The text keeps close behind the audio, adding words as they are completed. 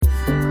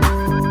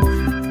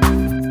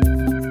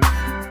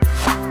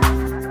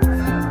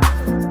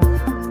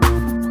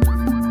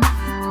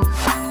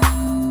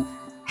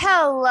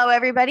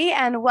everybody,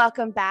 and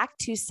welcome back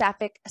to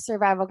Sapphic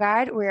Survival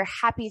Guide. We're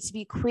happy to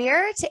be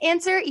queer to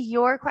answer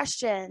your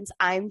questions.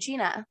 I'm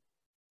Gina.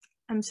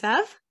 I'm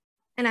Sev.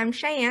 And I'm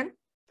Cheyenne.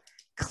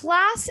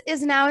 Class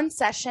is now in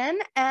session,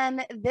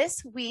 and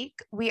this week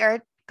we are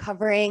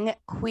covering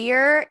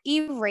queer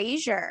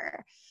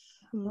erasure,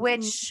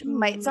 which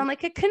might sound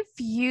like a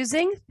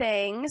confusing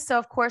thing. So,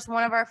 of course,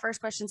 one of our first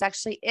questions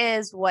actually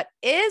is, what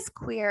is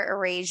queer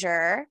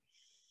erasure?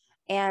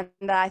 And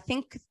I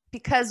think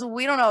because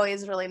we don't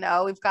always really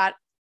know, we've got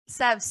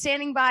Sev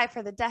standing by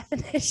for the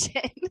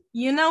definition.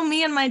 You know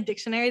me and my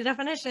dictionary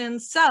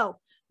definitions. So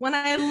when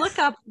I look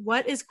up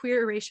what is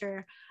queer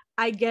erasure,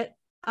 I get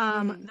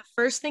the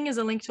first thing is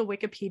a link to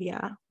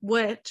Wikipedia,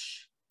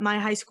 which my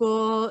high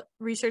school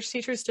research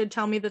teachers did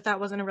tell me that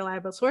wasn't a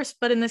reliable source.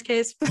 But in this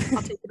case,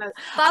 I'll take it as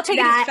I'll take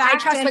it as fact. I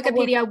trust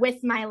Wikipedia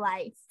with my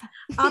life.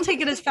 I'll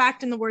take it as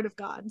fact in the word of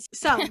God.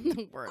 So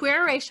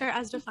queer erasure,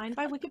 as defined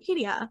by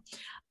Wikipedia,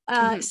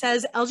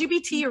 says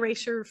LGBT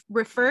erasure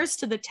refers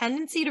to the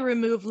tendency to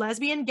remove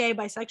lesbian, gay,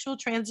 bisexual,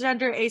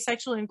 transgender,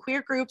 asexual, and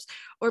queer groups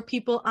or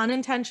people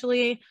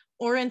unintentionally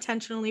or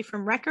intentionally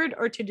from record,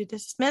 or to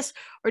dismiss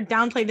or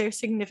downplay their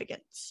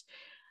significance.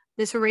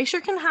 This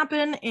erasure can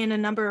happen in a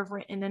number of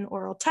written and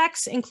oral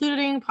texts,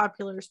 including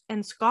popular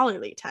and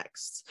scholarly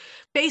texts.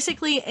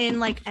 Basically, in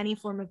like any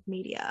form of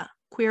media,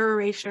 queer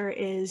erasure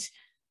is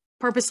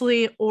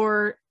purposely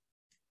or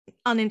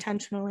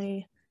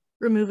unintentionally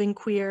removing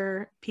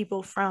queer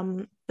people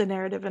from the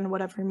narrative in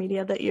whatever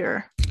media that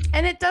you're.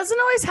 And it doesn't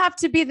always have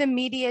to be the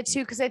media too,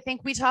 because I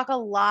think we talk a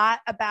lot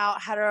about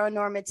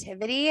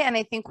heteronormativity, and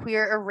I think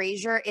queer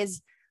erasure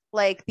is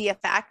like the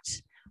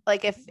effect.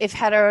 Like if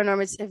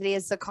heteronormativity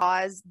is the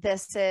cause,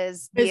 this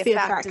is the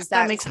effect is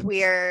that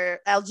queer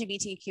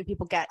LGBTQ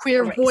people get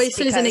queer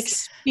voices and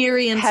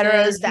experiences.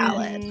 Hetero is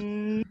valid.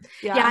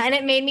 Yeah, and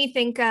it made me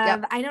think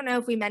of, I don't know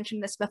if we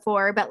mentioned this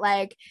before, but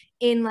like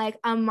in like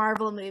a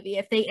Marvel movie,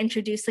 if they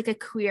introduce like a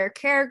queer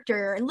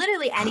character,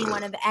 literally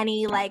anyone of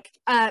any like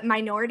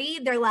minority,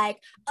 they're like,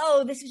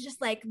 oh, this is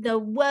just like the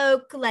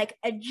woke like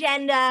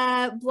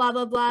agenda, blah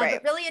blah blah. Right.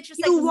 But really, it's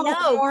just like,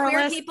 no,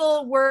 queer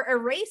people were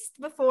erased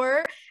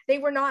before. They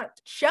were not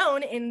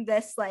shown in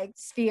this like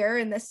sphere,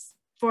 in this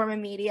form of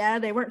media.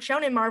 They weren't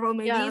shown in Marvel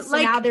movies,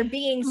 so now they're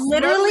being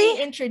literally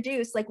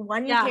introduced, like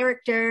one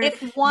character,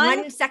 if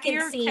one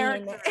second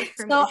scene.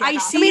 So I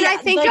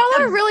think like,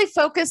 y'all are really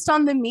focused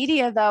on the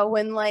media though,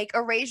 when like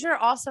erasure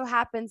also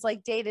happens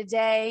like day to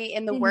day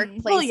in the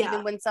workplace,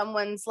 even when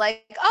someone's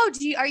like, oh,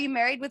 are you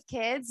married with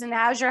kids, and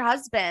how's your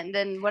husband,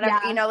 and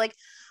whatever, you know, like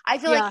I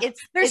feel like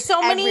there's so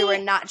many everywhere,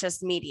 not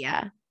just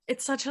media.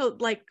 It's such a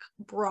like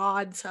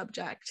broad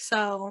subject.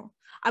 So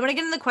I'm going to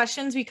get into the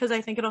questions because I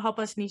think it'll help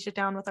us niche it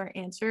down with our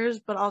answers,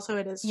 but also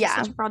it is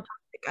such a broad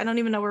topic. I don't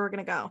even know where we're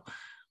going to go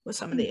with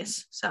some of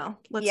these. So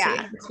let's see.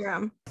 Let's hear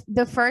them.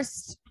 The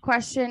first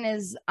question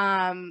is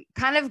kind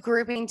of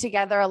grouping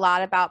together a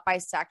lot about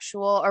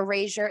bisexual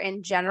erasure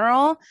in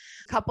general. A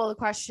couple of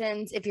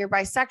questions. If you're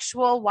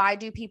bisexual, why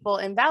do people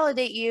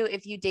invalidate you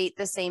if you date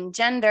the same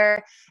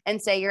gender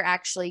and say you're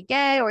actually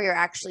gay, or you're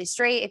actually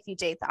straight if you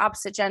date the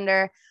opposite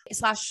gender? /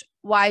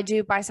 why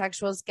do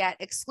bisexuals get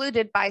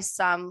excluded by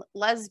some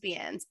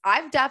lesbians?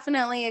 I've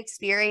definitely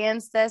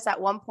experienced this.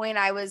 At one point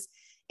I was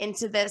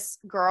into this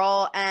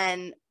girl,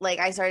 and like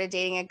I started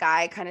dating a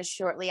guy kind of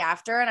shortly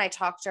after, and I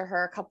talked to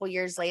her a couple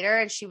years later,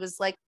 and she was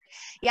like,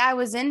 yeah, I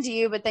was into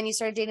you, but then you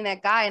started dating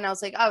that guy. And I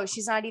was like, oh,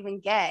 she's not even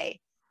gay.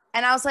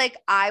 And I was like,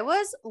 I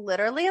was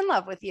literally in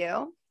love with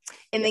you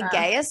in the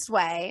gayest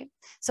way,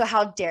 so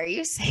how dare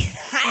you say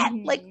that?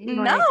 Like,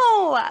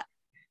 no.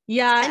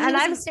 Yeah, and it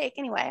was a mistake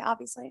anyway,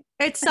 obviously.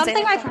 It's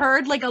something I've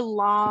heard like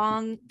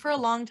for a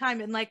long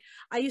time. And like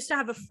I used to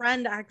have a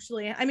friend,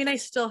 actually. I mean, I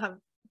still have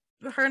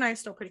her, and I are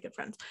still pretty good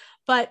friends.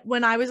 But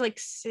when I was like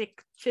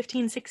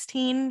 15,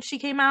 16, she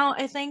came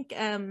out, I think.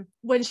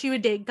 When she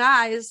would date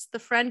guys, the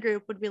friend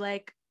group would be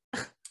like,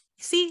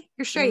 see,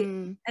 you're straight.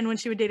 And when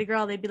she would date a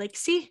girl, they'd be like,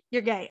 see,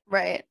 you're gay.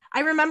 Right.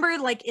 I remember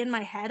like in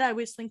my head, I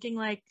was thinking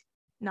like,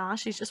 nah,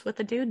 she's just with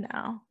a dude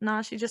now.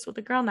 Nah, she's just with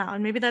a girl now.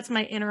 And maybe that's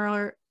my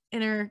inner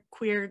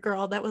queer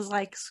girl that was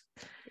like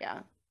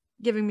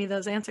giving me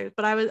those answers.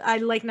 But I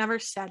like never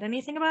said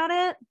anything about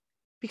it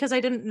because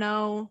I didn't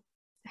know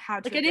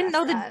how to, like, I didn't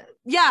know that.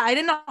 I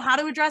didn't know how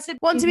to address it.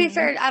 Well, to be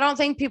fair, I don't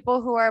think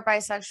people who are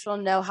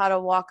bisexual know how to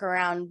walk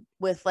around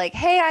with like,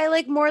 hey, I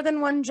like more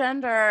than one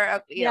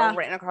gender, you know,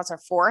 written across our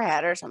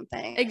forehead or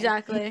something.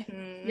 Exactly.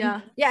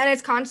 Yeah, and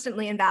it's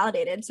constantly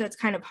invalidated, so it's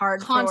kind of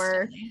hard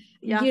for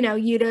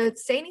you to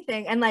say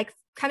anything. And like,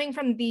 coming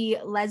from the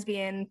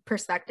lesbian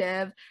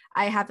perspective,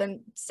 I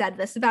haven't said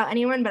this about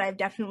anyone, but I've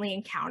definitely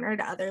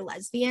encountered other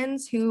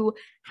lesbians who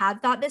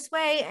have thought this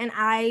way. And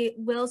I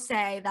will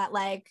say that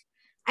like,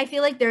 I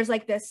feel like there's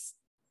like this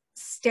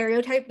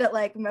stereotype that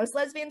like most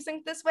lesbians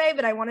think this way,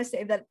 but I want to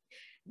say that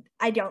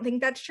I don't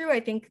think that's true.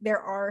 I think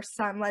there are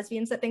some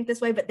lesbians that think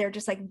this way, but they're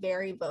just like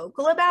very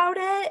vocal about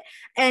it.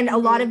 And a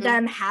lot of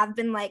them have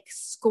been like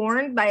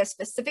scorned by a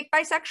specific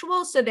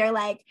bisexual. So they're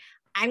like,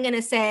 I'm going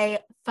to say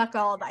fuck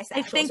all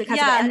bisexuals because of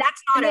it. And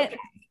that's not okay.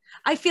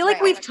 I feel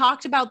like we've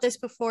talked about this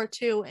before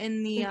too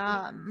in the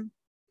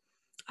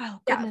oh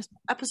goodness,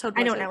 episode.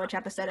 I don't know which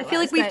episode. I feel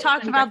like we've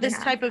talked about this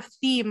type of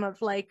theme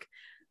of like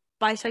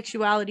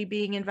bisexuality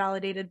being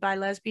invalidated by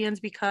lesbians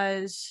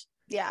because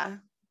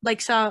like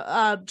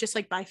so just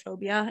like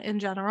biphobia in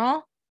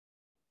general.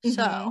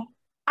 So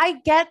I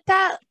get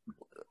that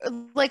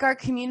like our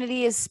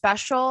community is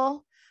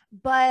special,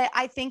 but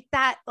I think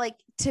that like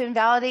to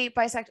invalidate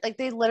bisexual, like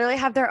they literally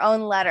have their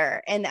own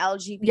letter in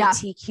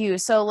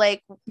LGBTQ. So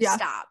like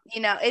stop,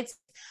 you know,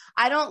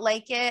 I don't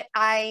like it.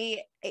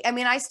 I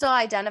mean, I still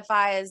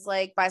identify as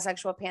like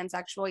bisexual,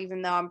 pansexual,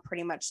 even though I'm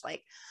pretty much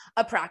like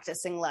a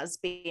practicing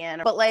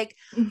lesbian. But like,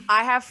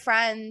 I have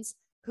friends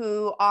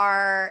who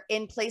are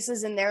in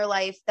places in their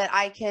life that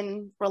I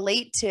can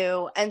relate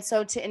to. And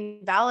so to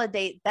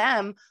invalidate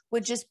them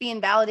would just be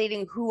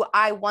invalidating who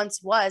I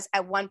once was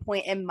at one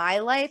point in my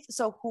life.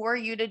 So who are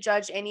you to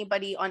judge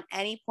anybody on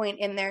any point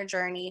in their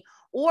journey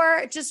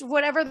or just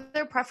whatever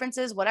their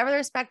preferences, whatever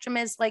their spectrum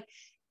is, like,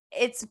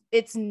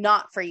 it's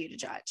not for you to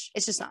judge.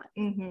 It's just not.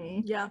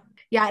 Yeah.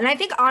 And I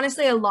think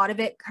honestly, a lot of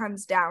it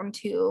comes down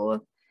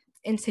to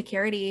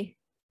insecurity,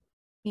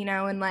 you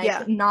know, and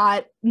like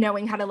not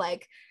knowing how to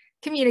like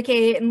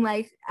communicate and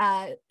like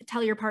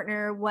tell your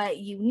partner what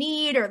you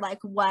need or like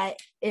what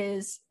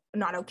is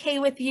not okay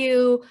with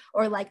you,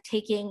 or like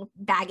taking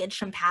baggage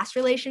from past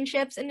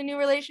relationships into new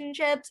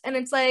relationships. And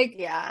it's like,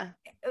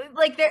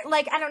 like there,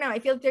 like, I don't know, I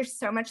feel like there's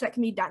so much that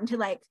can be done to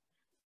like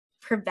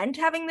prevent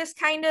having this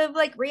kind of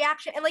like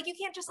reaction. And like you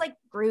can't just like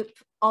group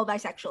all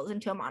bisexuals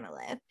into a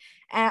monolith.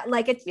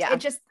 Like it's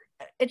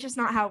just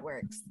not how it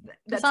works.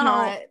 That's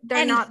not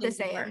they're not the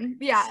same.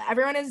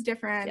 Everyone is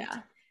different.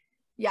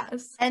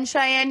 Yes. And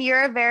Cheyenne,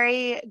 you're a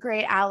very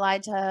great ally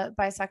to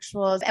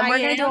bisexuals, and we're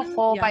gonna do a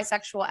whole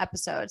bisexual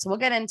episode, so we'll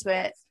get into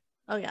it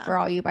for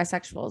all you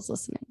bisexuals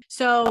listening.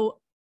 So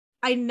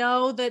I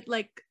know that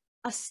like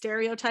a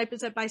stereotype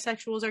is that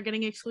bisexuals are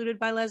getting excluded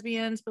by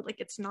lesbians, but like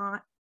it's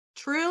not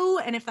true.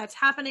 And if that's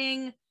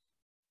happening,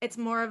 it's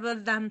more of a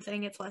them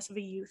thing, it's less of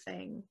a you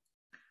thing,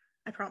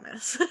 I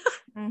promise.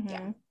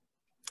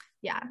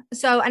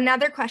 So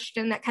another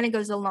question that kind of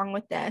goes along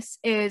with this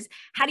is,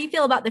 how do you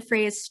feel about the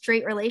phrase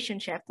straight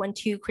relationship when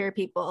two queer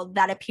people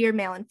that appear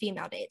male and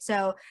female date?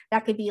 So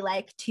that could be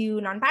like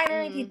two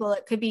non-binary people,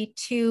 it could be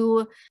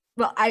two,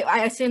 well,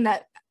 I assume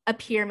that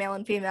appear male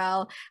and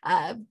female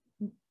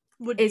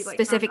is like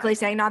specifically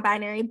saying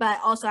non-binary, but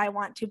also I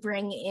want to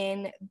bring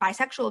in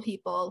bisexual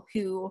people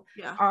who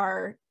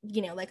are,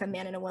 you know, like a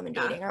man and a woman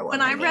dating, or when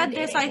I read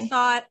this, I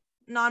thought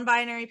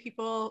non-binary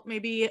people,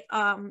 maybe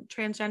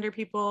transgender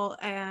people,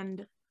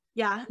 and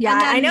and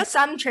then, I know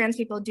some trans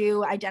people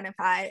do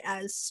identify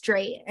as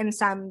straight and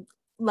some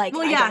like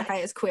identify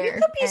as queer.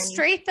 You could be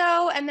straight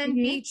though and then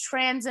be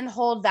trans and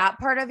hold that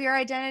part of your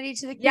identity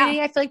to the community.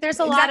 I feel like there's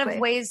a lot of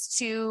ways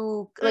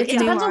to like it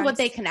depends on what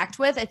they connect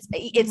with. It's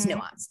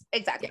nuanced.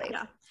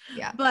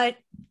 But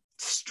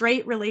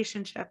straight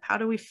relationship, how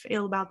do we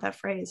feel about that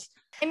phrase?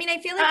 I mean, I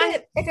feel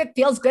like if it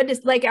feels good to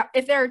like,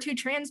 if there are two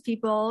trans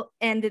people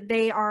and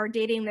they are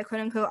dating the quote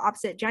unquote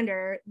opposite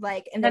gender,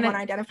 like, and they want to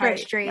identify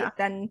as straight,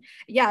 then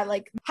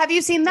like. Have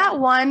you seen that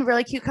one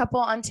really cute couple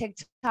on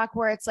TikTok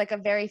where it's like a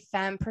very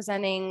femme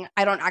presenting?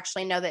 I don't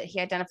actually know that he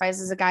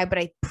identifies as a guy, but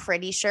I'm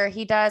pretty sure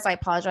he does. I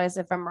apologize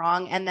if I'm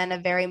wrong. And then a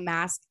very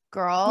masked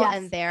girl,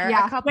 and they're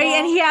a couple. Wait,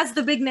 and he has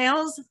the big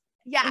nails.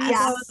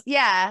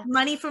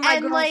 Money for my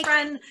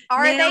girlfriend. Like,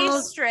 are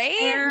they straight?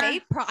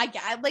 Maybe, like,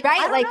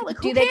 right? Like,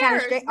 like do they kind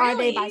of straight? Really? Are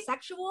they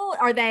bisexual?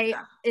 Are they?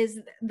 Is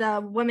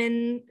the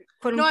woman?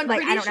 Quote unquote,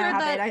 like I don't know how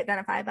they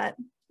identify, but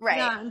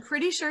I'm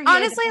pretty sure.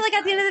 Honestly, like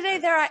at the end of the day,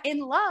 they're in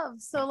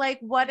love. So like,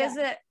 what is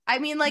it? I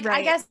mean, like,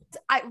 I guess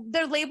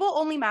their label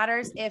only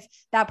matters if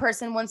that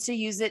person wants to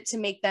use it to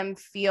make them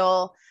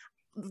feel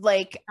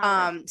like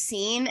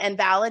seen and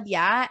valid.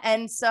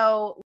 And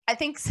so I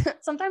think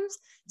sometimes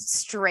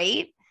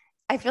straight,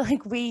 I feel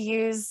like we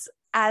use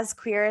as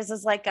queers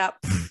as like a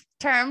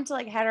term to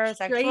like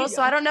heterosexual. Straight,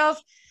 so I don't know if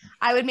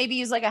I would maybe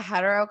use like a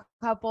hetero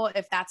couple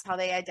if that's how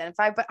they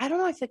identify, but I don't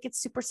know. I think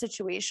it's super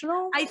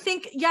situational. I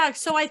think,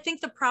 so I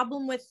think the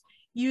problem with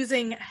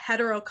using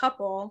hetero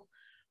couple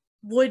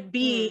would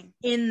be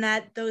in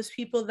that those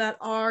people that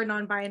are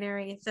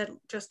non-binary that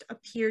just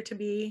appear to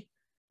be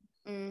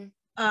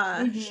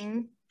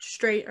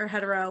straight or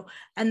hetero,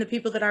 and the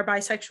people that are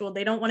bisexual,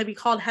 they don't want to be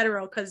called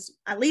hetero because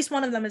at least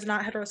one of them is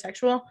not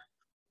heterosexual.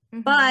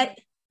 But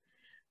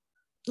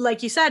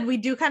like you said, we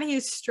do kind of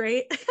use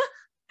straight.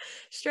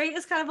 Straight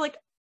is kind of like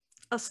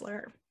a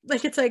slur.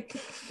 Like it's like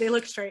they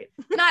look straight.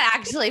 Not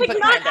actually, like, but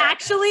not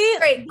actually.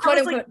 Right, quote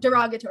unquote like,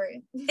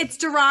 derogatory. It's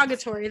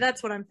derogatory.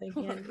 That's what I'm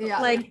thinking.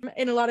 Like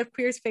in a lot of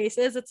queers'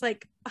 faces, it's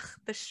like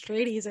the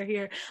straighties are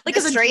here. Like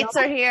the straights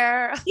are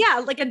here.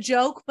 Yeah, like a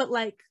joke, but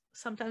like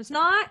sometimes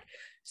not.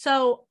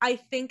 So I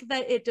think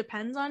that it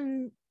depends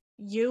on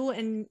you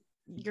and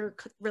your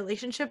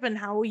relationship and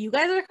how you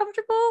guys are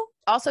comfortable.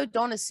 Also,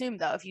 don't assume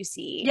though if you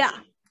see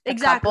a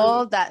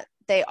couple that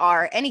they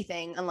are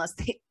anything unless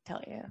they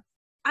tell you.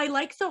 I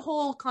like the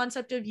whole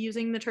concept of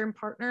using the term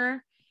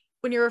partner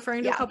when you're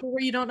referring to a couple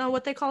where you don't know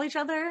what they call each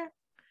other.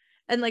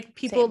 And like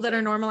people that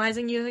are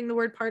normalizing using the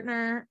word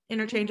partner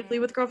interchangeably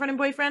with girlfriend and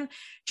boyfriend,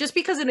 just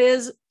because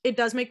it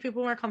does make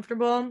people more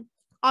comfortable.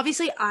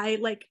 Obviously, I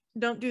like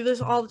don't do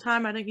this all the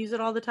time. I don't use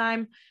it all the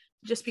time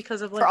just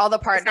because of like for all the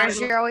partners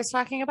you're always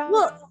talking about.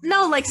 Well,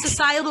 no, like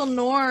societal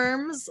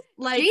norms.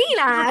 Like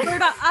Gina, refer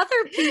to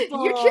other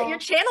people. You're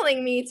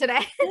channeling me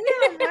today.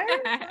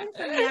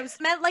 Yeah, I've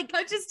meant like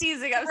I'm just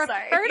teasing. I'm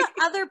sorry. Refer to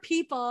other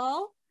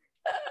people.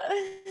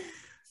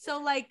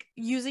 So like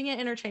using it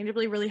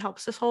interchangeably really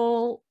helps this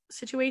whole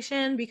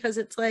situation because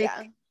it's like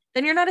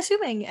then you're not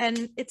assuming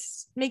and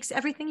it's makes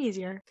everything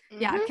easier.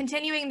 Yeah,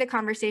 continuing the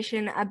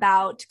conversation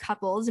about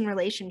couples and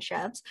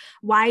relationships,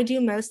 why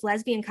do most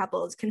lesbian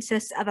couples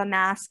consist of a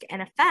masc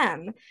and a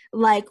femme?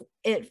 Like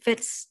it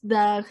fits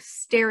the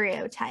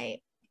stereotype.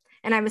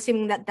 And I'm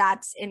assuming that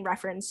that's in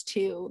reference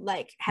to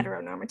like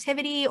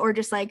heteronormativity or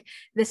just like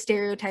the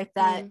stereotype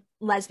that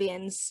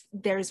lesbians,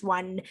 there's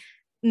one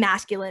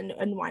masculine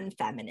and one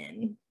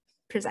feminine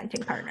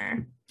presenting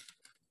partner.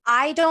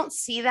 I don't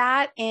see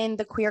that in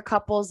the queer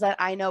couples that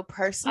I know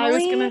personally. I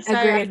was gonna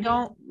say I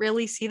don't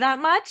really see that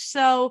much.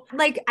 So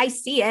like I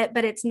see it,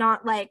 but it's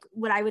not like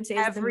what I would say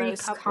is the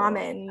most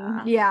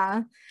common.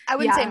 Yeah. I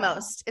wouldn't say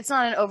most. It's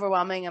not an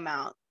overwhelming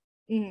amount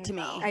to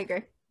me. I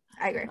agree.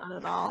 Not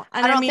at all.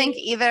 And I don't think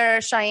either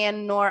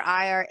Cheyenne nor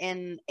I are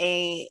in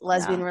a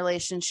lesbian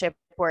relationship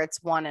where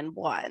it's one and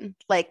one.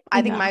 Like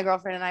I think my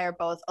girlfriend and I are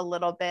both a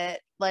little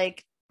bit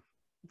like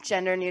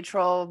gender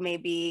neutral,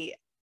 maybe.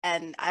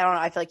 And I don't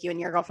know, I feel like you and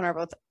your girlfriend are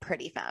both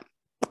pretty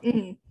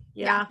femme.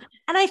 Yeah.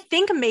 And I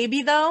think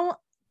maybe though,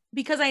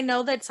 because I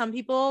know that some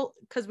people,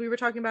 because we were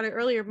talking about it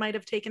earlier, might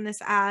have taken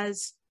this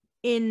as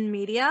in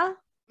media.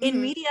 In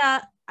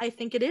media, I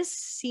think it is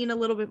seen a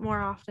little bit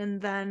more often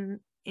than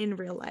in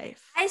real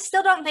life. I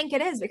still don't think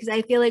it is because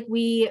I feel like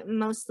we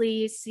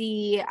mostly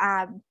see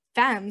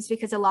femmes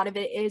because a lot of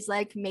it is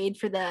like made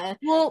for the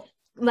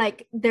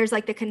like there's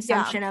like the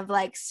consumption of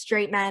like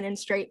straight men and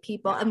straight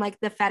people and like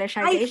the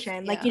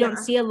fetishization. Like you don't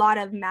see a lot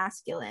of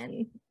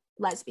masculine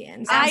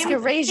lesbians.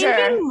 I'm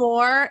thinking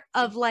more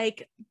of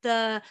like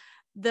the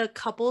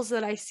couples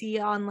that I see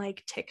on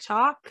like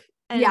TikTok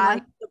and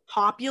like the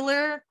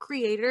popular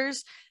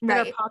creators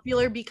that are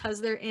popular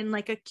because they're in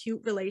like a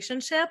cute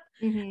relationship.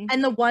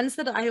 And the ones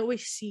that I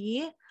always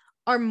see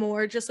are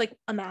more just like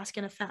a masc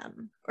and a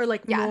femme or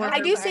like more.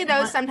 I do see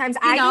those sometimes.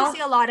 I do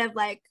see a lot of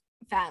like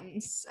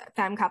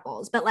femme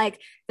couples, but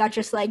like that's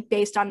just like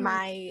based on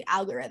my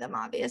algorithm,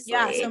 obviously.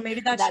 Yeah, so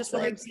maybe that's just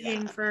what I'm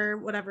seeing for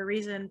whatever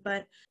reason,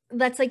 but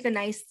that's like the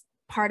nice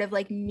part of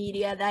like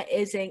media that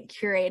isn't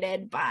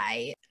curated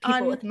by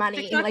people with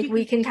money. TikTok, like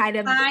we can kind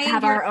of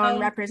have our own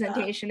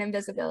representation and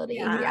visibility.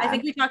 I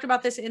think we talked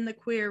about this in the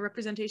queer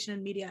representation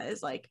in media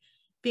is like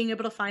being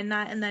able to find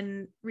that and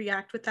then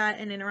react with that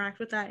and interact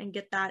with that and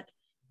get that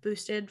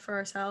boosted for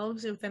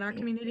ourselves within our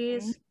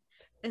communities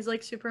is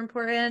like super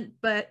important.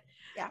 But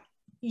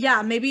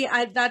yeah, maybe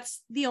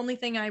that's the only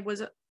thing I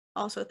was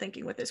also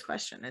thinking with this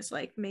question is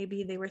like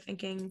maybe they were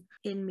thinking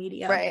in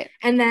media. Right.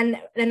 And then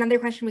another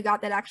question we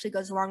got that actually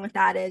goes along with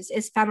that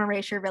is femme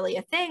erasure really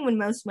a thing when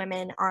most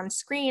women on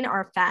screen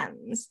are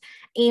femmes?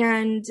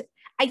 And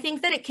I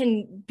think that it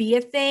can be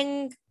a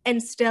thing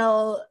and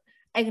still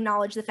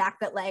acknowledge the fact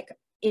that like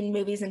in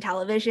movies and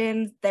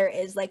television there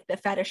is like the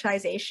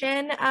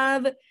fetishization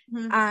of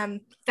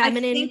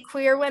feminine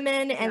queer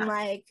women and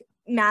like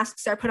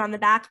masks are put on the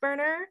back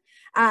burner.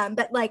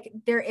 But like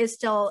there is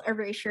still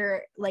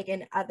erasure like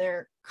in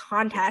other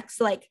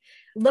contexts, like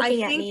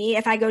looking at me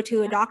if I go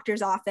to a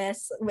doctor's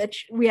office,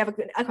 which we have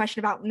a question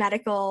about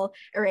medical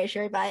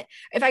erasure, but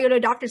if I go to a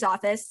doctor's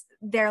office,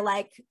 they're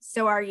like,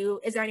 so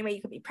is there any way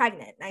you could be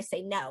pregnant? And I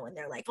say no. And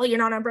they're like, well, you're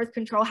not on birth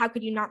control. How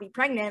could you not be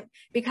pregnant?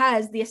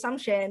 Because the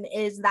assumption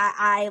is that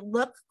I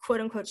look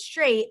quote unquote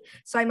straight.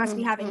 So I must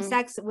be having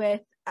sex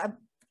with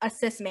a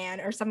cis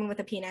man or someone with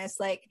a penis.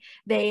 Like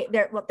they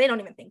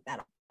don't even think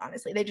that.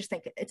 Honestly, they just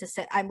think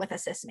I'm with a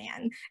cis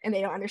man and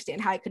they don't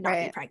understand how I could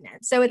not be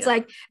pregnant. So it's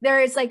like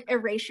there is like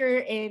erasure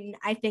in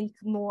I think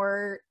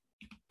more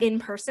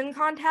in-person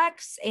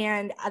contexts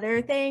and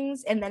other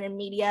things, and then in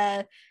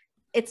media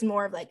it's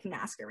more of like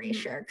mask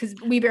erasure because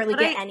we barely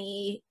get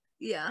any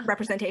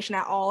representation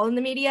at all in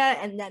the media,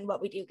 and then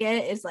what we do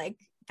get is like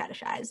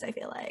fetishized, I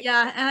feel like.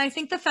 And I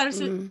think the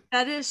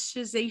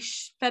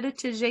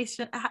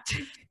fetishization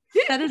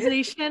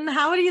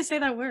how do you say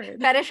that word?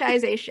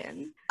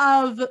 Fetishization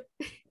of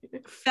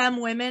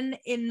femme women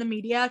in the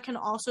media can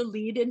also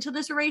lead into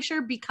this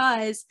erasure,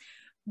 because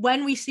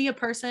when we see a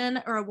person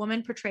or a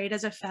woman portrayed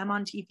as a femme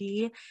on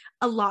TV,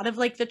 a lot of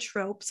like the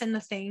tropes and the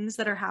things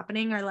that are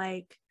happening are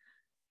like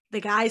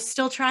the guy's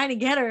still trying to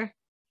get her,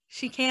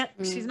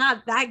 she's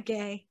not that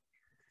gay,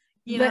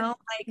 know,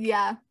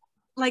 like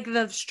like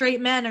the straight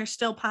men are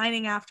still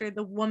pining after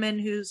the woman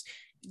who's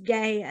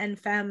gay and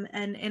femme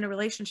and in a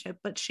relationship,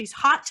 but she's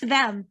hot to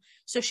them,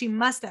 so she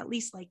must at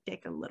least like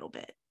dick a little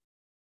bit.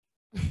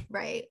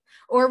 Right.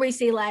 Or we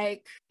see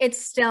like it's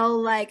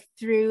still like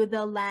through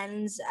the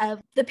lens of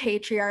the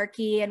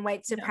patriarchy and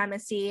white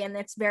supremacy, and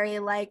it's very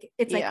like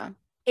it's like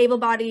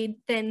able-bodied,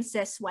 thin,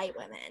 cis white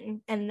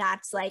women, and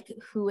that's like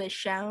who is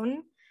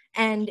shown.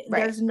 And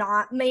there's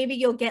not, maybe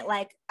you'll get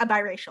like a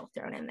biracial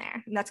thrown in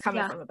there, and that's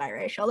coming from a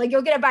biracial. Like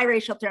you'll get a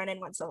biracial thrown in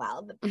once in a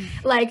while.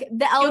 Like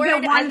the L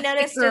word I've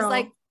noticed is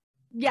like,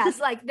 yes,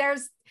 like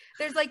there's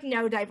like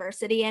no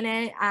diversity in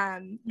it.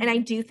 And I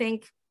do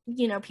think,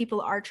 you know,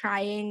 people are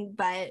trying,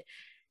 but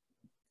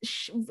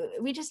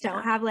we just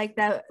don't have like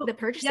the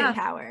purchasing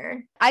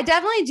power. I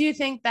definitely do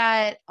think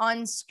that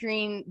on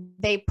screen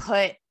they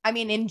put, I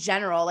mean, in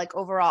general, like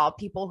overall,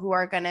 people who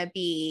are going to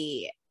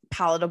be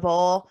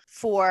palatable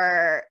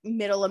for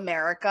middle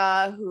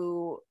America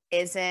who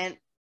isn't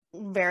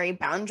very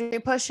boundary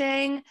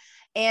pushing.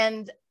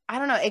 And I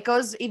don't know, it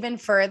goes even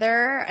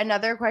further.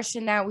 Another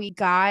question that we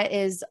got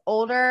is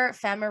older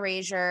femme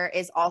erasure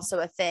is also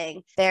a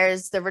thing.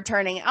 There's the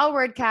returning L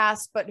word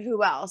cast, but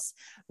who else?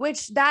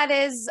 Which that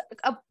is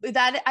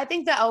that I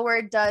think the L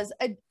word does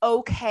an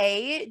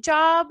okay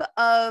job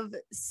of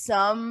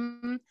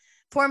some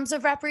forms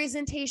of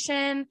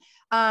representation,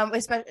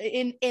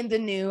 especially in the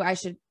new, I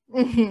should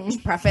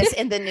preface,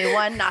 in the new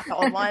one, not the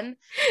old one.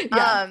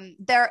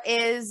 There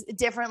is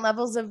different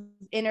levels of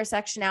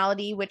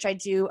intersectionality, which I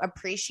do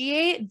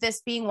appreciate,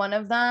 this being one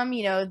of them.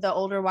 You know, the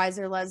older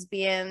wiser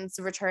lesbians,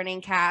 returning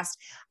cast.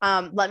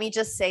 Let me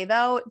just say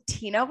though,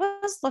 Tina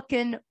was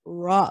looking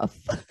rough.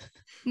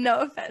 No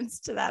offense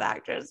to that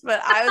actress,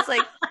 but I was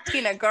like,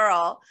 Tina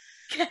girl,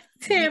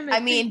 damn it, I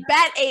mean,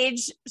 Bet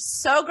aged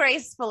so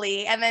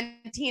gracefully, and then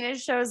Tina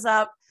shows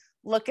up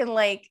looking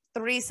like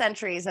 3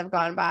 centuries have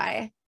gone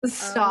by.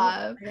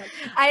 Stop.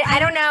 I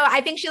don't know.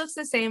 I think she looks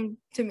the same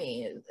to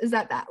me. Is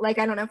that bad? Like,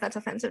 I don't know if that's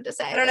offensive to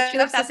say. I don't know she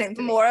looks if that's the same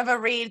to more me. of a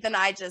read than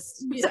I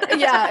just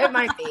yeah, it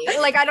might be.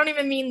 Like, I don't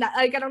even mean that.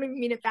 Like, I don't even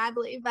mean it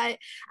badly. But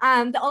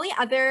the only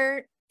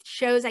other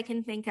shows I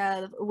can think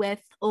of with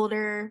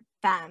older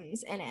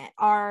femmes in it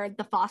are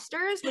The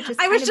Fosters, which is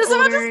I was just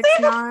about to say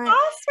The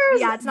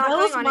Fosters. Yeah, it's not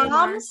those going on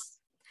moms. anymore.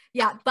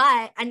 Yeah,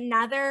 but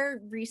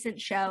another recent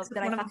show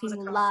that I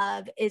fucking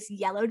love is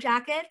Yellow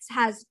Jackets.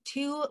 Has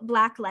 2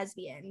 Black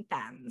lesbian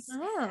femmes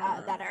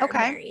that are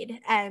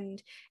married,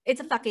 and it's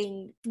a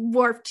fucking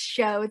warped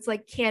show. It's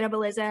like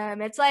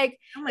cannibalism. It's like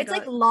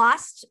like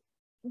Lost,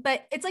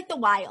 but it's like The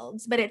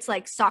Wilds, but it's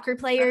like soccer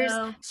players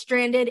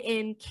stranded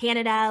in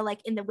Canada, like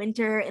in the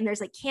winter, and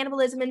there's like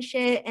cannibalism and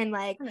shit, and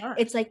like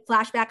it's like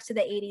flashbacks to the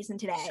 80s and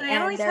today.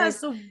 And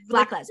there's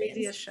Black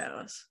lesbians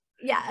shows.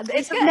 Yeah,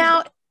 it's good.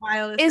 Now,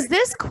 is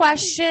this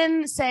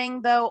question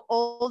saying though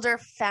older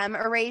femme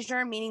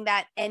erasure, meaning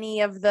that any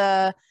of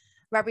the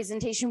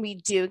representation we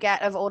do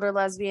get of older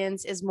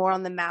lesbians is more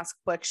on the mask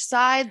butch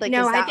side? Like,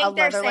 no, is that I think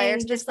they're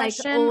saying just like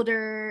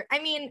older. I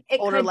mean,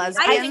 older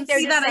lesbians. I think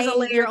they're just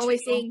saying you're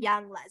always seeing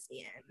young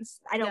lesbians.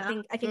 I don't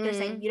think. I think they're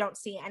saying you don't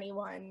see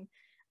anyone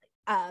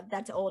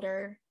that's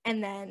older,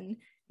 and then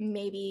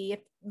maybe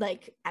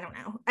like, I don't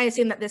know, I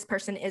assume that this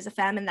person is a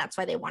femme and that's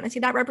why they want to see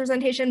that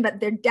representation,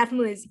 but there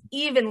definitely is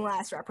even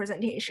less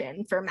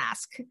representation for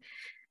mask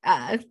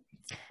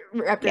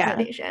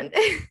representation.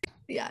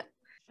 Yeah.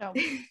 Oh.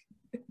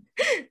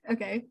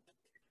 Okay,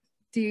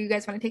 do you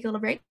guys want to take a little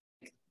break?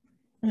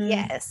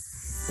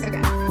 Yes. Okay.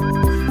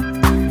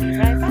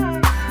 Right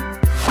back.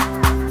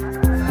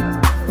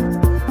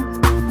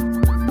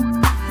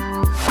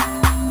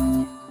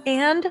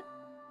 And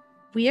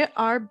we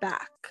are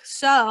back.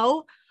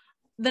 So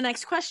the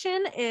next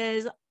question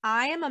is,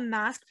 I am a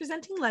mask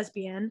presenting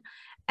lesbian,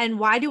 and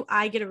why do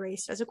I get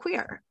erased as a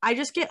queer? I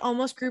just get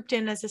almost grouped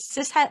in as a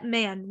cishet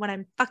man when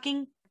I'm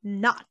fucking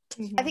not.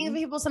 I think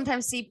people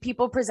sometimes see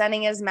people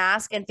presenting as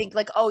mask and think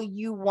like, oh,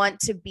 you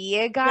want to be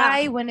a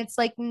guy, when it's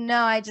like,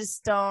 no, I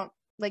just don't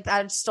like,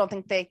 I just don't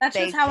think they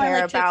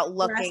care about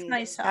looking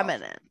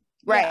feminine.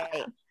 Right.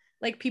 Yeah.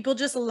 Like people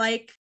just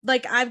like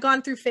I've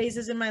gone through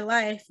phases in my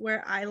life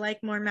where I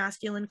like more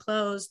masculine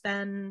clothes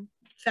than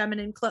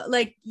feminine clothes.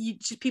 Like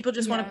people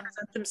just want to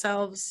present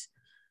themselves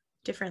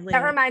differently.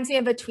 That reminds me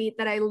of a tweet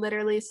that I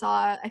literally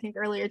saw, I think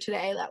earlier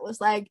today, that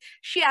was like,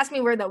 she asked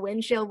me where the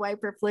windshield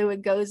wiper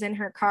fluid goes in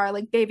her car.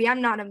 Like, baby,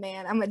 I'm not a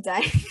man, I'm a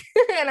dyke.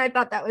 And I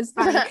thought that was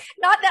funny.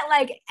 Not that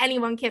like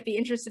anyone can't be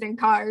interested in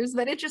cars,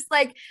 but it's just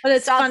like, but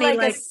it's funny,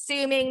 like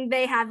assuming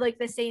they have like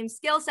the same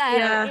skill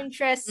set or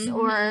interests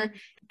or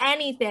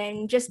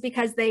anything just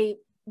because they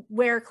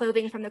wear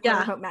clothing from the quote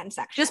unquote men's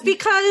section. Just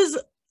because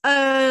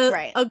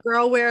a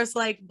girl wears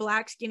like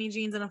black skinny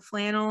jeans and a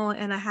flannel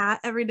and a hat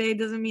every day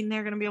doesn't mean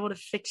they're gonna be able to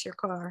fix your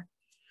car.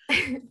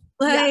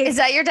 Like, is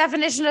that your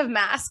definition of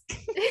mask?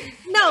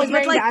 No, it's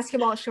like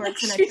basketball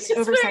shorts and an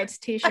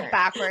oversized t-shirt. A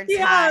backwards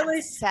hat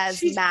like,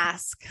 says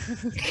mask.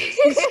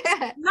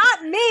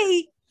 Not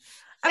me.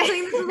 I'm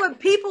saying this is what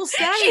people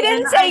say. She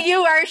didn't say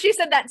you were. She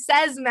said that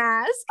says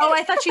mask. Oh,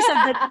 I thought she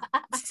said that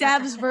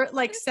Seb's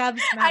mask.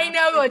 I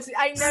know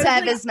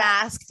Seb is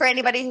mask. For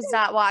anybody who's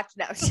not watched,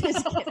 no, just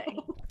kidding.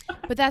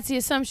 But that's the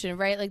assumption,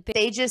 right? Like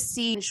they just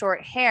see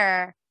short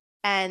hair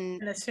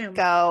and assume.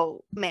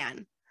 Go,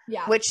 man.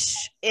 Yeah. Which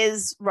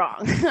is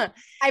wrong.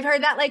 I've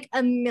heard that like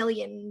a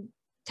million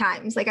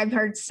times. Like I've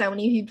heard so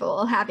many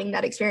people having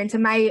that experience.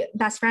 And my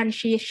best friend,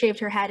 she shaved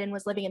her head and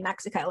was living in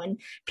Mexico, and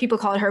people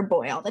called her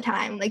boy all the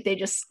time. Like they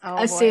just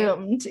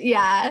assumed. Boy.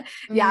 Yeah.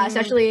 Yeah.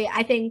 Especially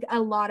I think a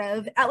lot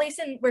of, at least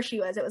in where she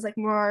was, it was like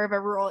more of a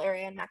rural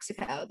area in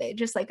Mexico. They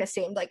just like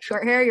assumed like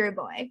short hair, you're a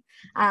boy.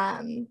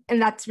 And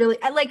that's really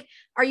like,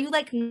 are you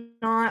like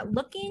not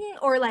looking,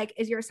 or like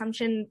is your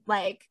assumption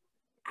like,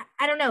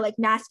 I don't know, like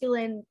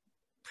masculine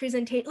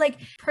presentation, like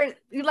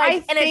I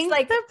think it's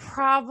like the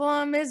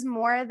problem is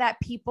more that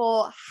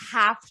people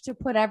have to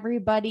put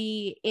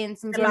everybody in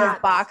some sort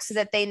of box so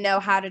that they know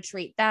how to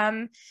treat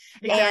them.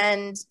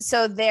 And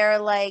so they're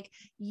like,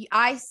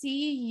 I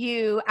see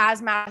you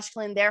as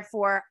masculine,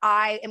 therefore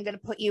I am going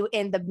to put you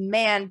in the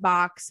man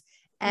box.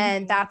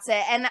 And that's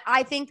it. And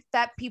I think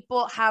that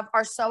people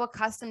are so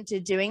accustomed to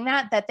doing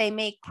that they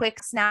make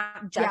quick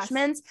snap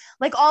judgments,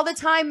 like all the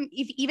time.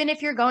 Even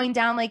if you're going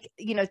down, like,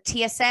 you know,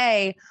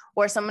 TSA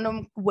or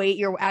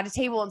you're at a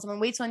table and someone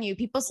waits on you,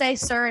 people say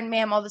sir and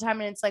ma'am all the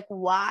time. And it's like,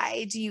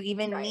 why do you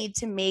even need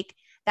to make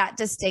that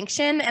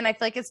distinction? And I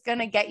feel like it's going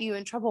to get you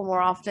in trouble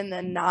more often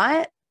than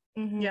not.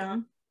 Yeah.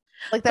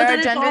 Like there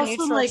are gender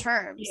neutral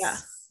terms.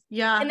 Yes.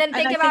 Yeah. And then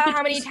think about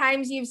how many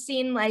times you've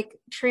seen like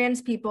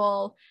trans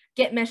people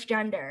get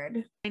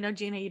misgendered. I know,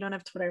 Gina, you don't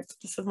have Twitter.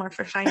 This is more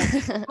for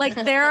science. Like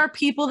there are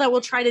people that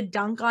will try to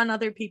dunk on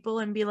other people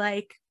and be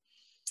like,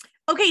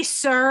 okay,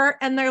 sir.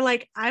 And they're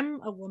like, I'm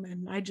a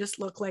woman. I just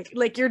look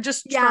like you're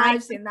just trying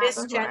to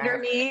misgender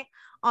me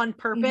on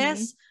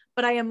purpose.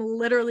 But I am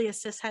literally a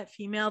cishet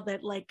female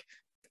that like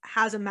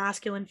has a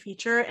masculine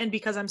feature. And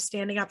because I'm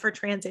standing up for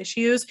trans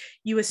issues,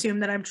 you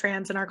assume that I'm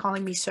trans and are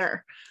calling me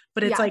sir.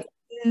 But it's like,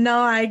 no,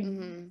 I've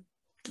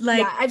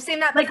seen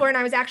that before. And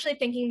I was actually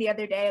thinking the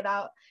other day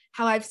about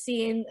how I've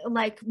seen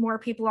like more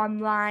people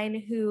online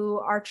who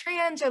are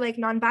trans or like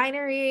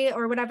non-binary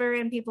or whatever.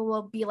 And people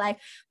will be like,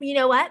 well, you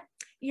know what?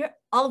 You're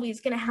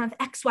always going to have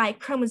XY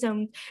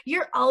chromosomes.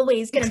 You're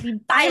always going to be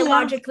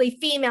biologically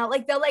female.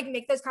 Like they'll like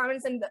make those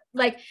comments, and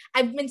like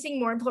I've been seeing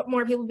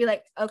more people be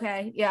like,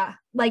 okay, yeah,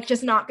 like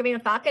just not giving a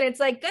fuck. And it's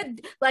like,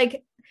 good.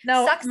 Like,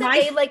 no, sucks that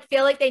they like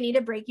feel like they need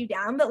to break you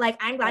down, but like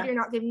I'm glad you're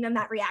not giving them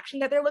that reaction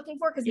that they're looking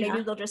for, because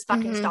maybe they'll just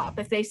fucking stop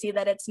if they see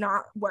that it's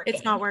not working.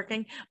 It's not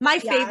working. My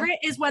favorite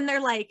is when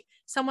they're like,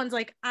 someone's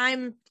like,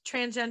 I'm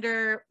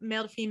transgender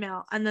male to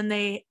female, and then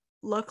they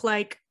look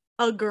like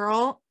a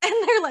girl and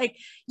they're like,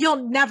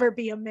 you'll never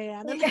be a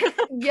man.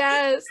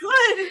 Yes.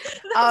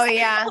 Oh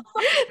yeah.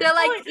 They're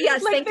like,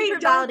 yes, like, thank you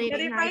for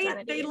validating my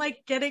identity. They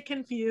like get it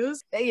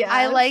confused. Yeah.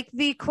 I like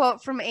the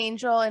quote from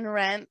Angel in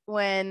Rent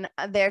when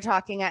they're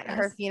talking at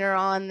her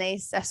funeral, and they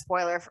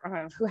spoiler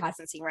for who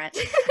hasn't seen Rent.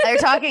 They're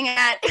talking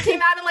at it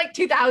came out in like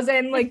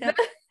 2000, like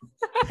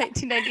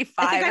 1995.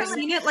 I think I've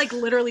seen it like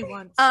literally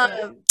once.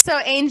 So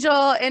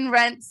Angel in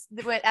Rent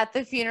at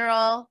the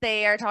funeral,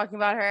 they are talking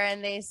about her,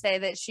 and they say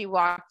that she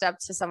walked up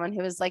to someone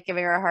who was like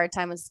giving her a hard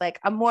time. It's like,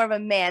 I'm more of a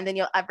man than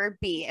you'll ever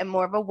be, and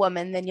more of a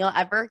woman than you'll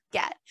ever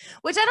get.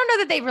 Which I don't know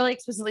that they really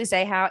explicitly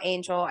say how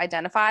Angel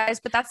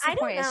identifies, but that's the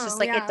point. It's just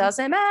like it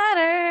doesn't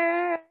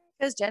matter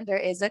because gender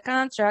is a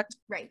construct.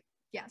 Right.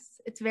 Yes.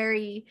 It's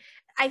very.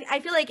 I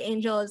feel like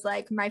Angel is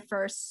like my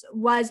first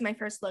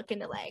look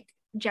into like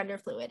gender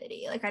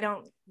fluidity. Like I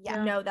don't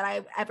know that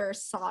I ever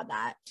saw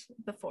that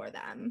before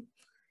them.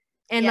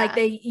 And like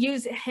they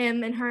use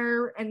him and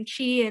her and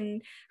she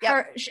and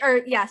her,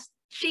 or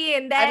she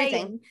and they,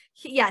 everything. And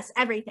yes,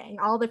 everything,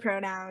 all the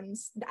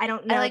pronouns. I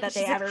don't know that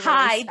they ever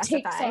really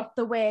takes off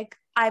the wig,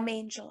 I'm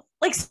Angel.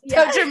 Like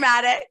so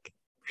dramatic.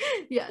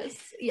 Yes.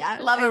 Yeah.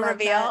 Love a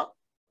reveal.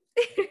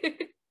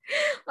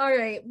 All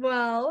right.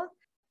 Well,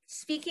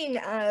 speaking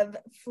of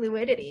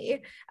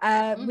fluidity,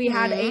 we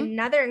had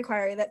another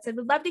inquiry that said,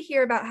 would love to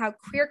hear about how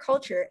queer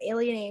culture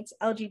alienates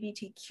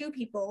LGBTQ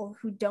people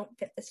who don't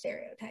fit the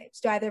stereotypes.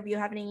 Do either of you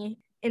have any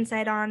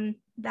insight on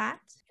that?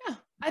 Yeah,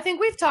 I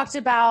think we've talked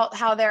about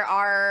how there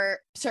are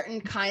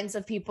certain kinds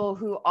of people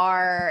who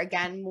are,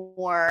 again,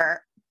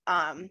 more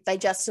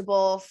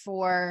digestible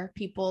for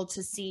people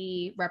to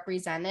see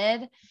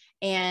represented.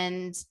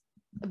 And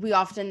we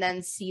often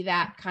then see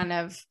that kind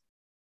of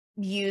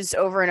used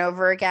over and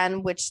over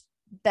again, which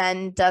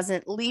then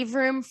doesn't leave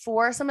room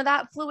for some of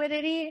that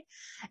fluidity.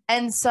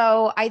 And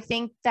so I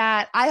think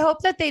that I hope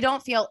that they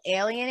don't feel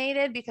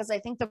alienated, because I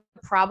think the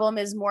problem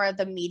is more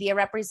the media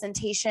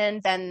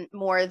representation than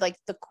more like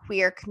the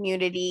queer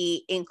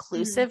community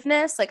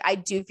inclusiveness. Like I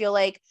do feel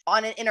like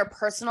on an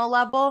interpersonal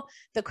level,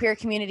 the queer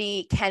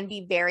community can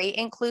be very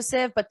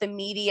inclusive, but the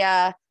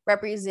media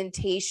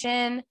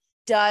representation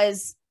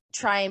does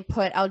try and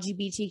put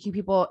LGBTQ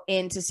people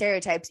into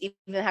stereotypes,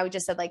 even how we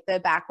just said, like the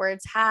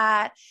backwards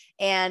hat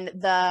and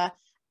the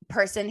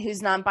person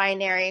who's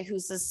non-binary,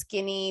 who's a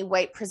skinny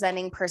white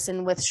presenting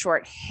person with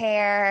short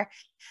hair.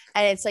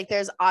 And it's like,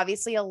 there's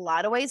obviously a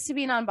lot of ways to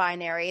be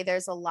non-binary.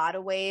 There's a lot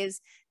of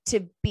ways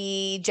to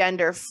be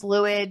gender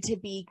fluid, to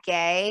be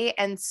gay.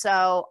 And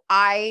so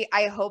I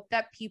hope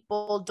that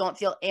people don't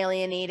feel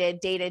alienated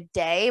day to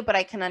day, but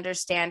I can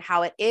understand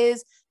how it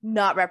is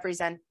not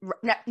represented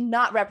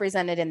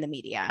in the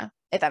media,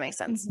 if that makes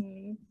sense.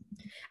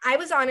 I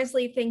was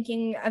honestly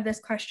thinking of this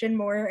question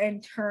more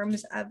in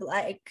terms of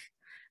like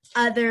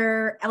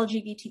other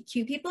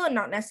LGBTQ people and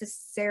not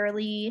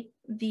necessarily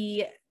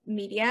the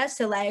media.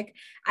 So like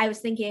I was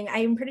thinking,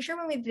 I'm pretty sure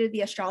when we did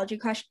the astrology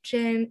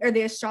question or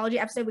the astrology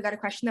episode, we got a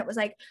question that was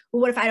like,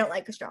 well, what if I don't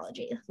like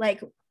astrology?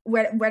 Like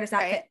where does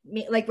that fit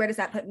me? Like where does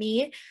that put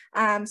me?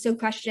 So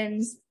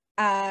questions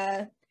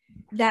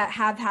that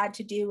have had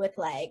to do with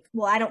like,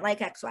 well, I don't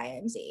like X, Y,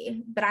 and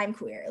Z, but I'm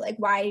queer. Like,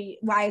 why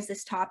is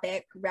this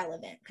topic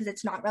relevant? Because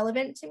it's not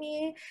relevant to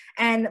me.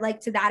 And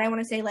like to that, I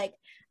want to say like,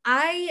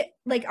 I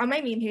like on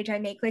my meme page, I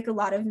make like a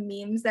lot of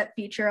memes that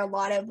feature a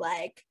lot of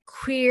like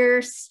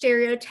queer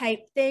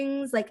stereotype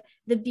things, like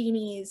the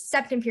beanies,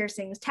 septum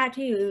piercings,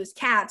 tattoos,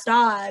 cats,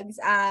 dogs,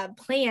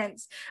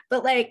 plants.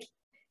 But like,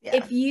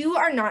 if you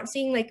are not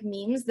seeing like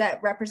memes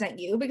that represent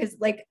you, because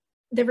like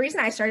the reason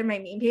I started my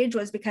meme page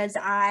was because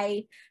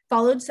I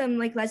followed some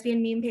like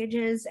lesbian meme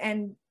pages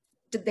and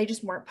they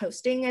just weren't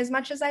posting as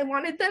much as I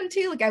wanted them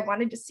to. Like I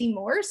wanted to see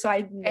more, so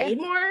I made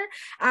more.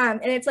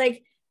 And it's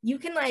like you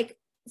can like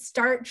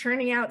start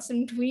churning out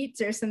some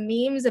tweets or some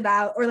memes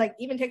about, or like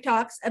even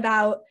TikToks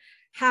about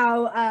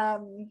how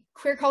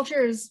queer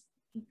culture is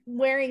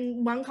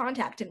wearing one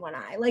contact in one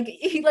eye. Like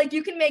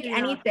you can make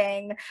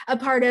anything a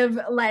part of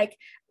like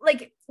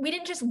we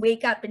didn't just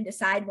wake up and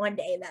decide one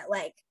day that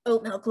like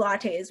oat milk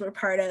lattes were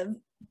part of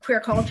queer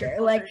culture.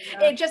 Like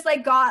it just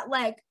like got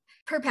like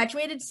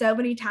perpetuated so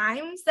many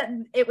times that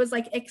it was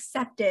like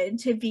accepted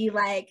to be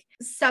like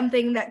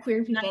something that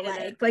queer people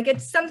like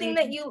it's something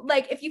that you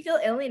like. If you feel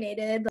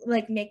alienated,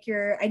 like make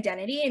your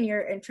identity and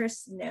your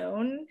interests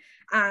known.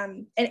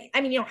 And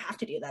I mean, you don't have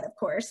to do that, of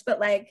course, but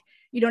like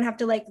you don't have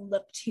to like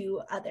look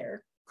to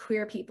other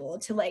queer people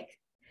to like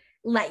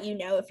let you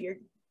know if you're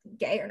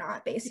gay or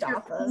not based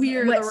off of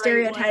what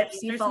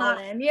stereotypes you fall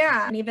in.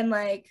 And even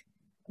like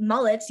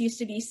mullets used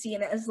to be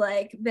seen as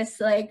like this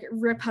like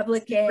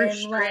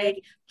Republican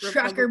like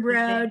trucker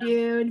bro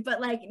dude,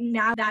 but like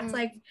now that's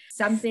like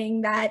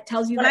something that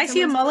tells you when that I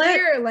see a mullet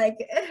queer. Like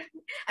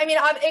I mean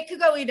it could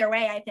go either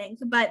way, I think,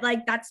 but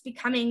like that's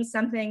becoming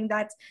something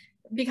that's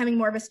becoming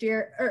more of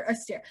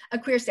a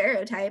queer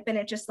stereotype, and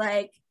it just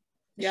like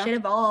shit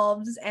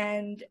evolves.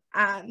 And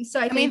so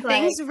I think mean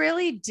things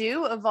really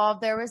do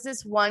evolve. There was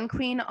this one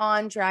queen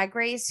on Drag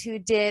Race who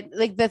did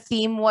like the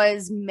theme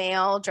was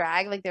male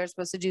drag, like they were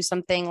supposed to do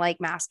something like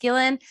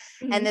masculine,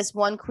 and this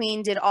one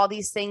queen did all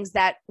these things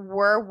that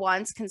were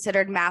once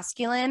considered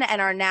masculine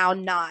and are now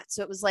not.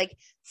 So it was like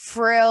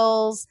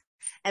frills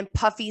and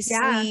puffy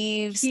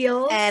sleeves,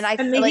 heels, and I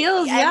and feel like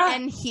heels,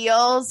 and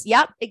heels.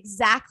 Yep,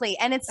 exactly.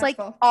 And it's that's like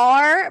cool.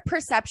 Our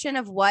perception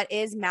of what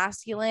is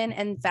masculine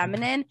and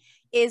feminine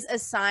is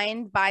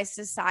assigned by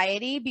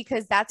society,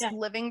 because that's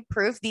living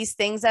proof. These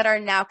things that are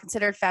now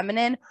considered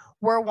feminine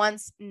were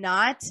once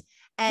not,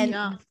 and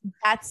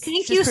that's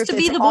pink used to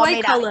be the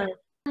boy color,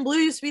 blue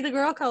used to be the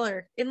girl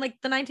color in like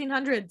the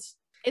 1900s.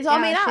 It's all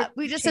made up.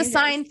 We just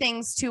assign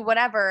things to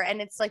whatever,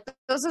 and it's like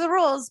those are the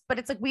rules, but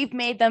it's like we've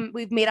made up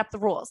the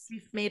rules.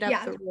 We've made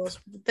up the rules.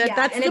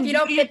 That's and if you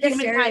don't fit the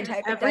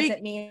stereotype, it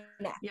doesn't mean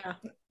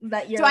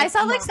that you're. Do I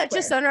sound like such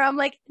a stoner? I'm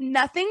like,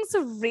 nothing's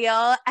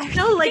real.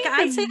 No, like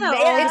I say that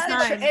all the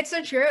time. It's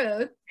the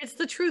truth. It's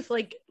the truth.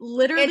 Like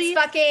literally,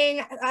 it's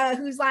fucking.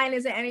 Whose line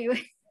is it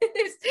anyway?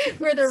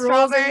 Where the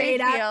rules are made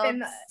up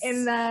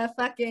and the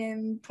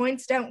fucking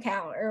points don't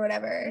count or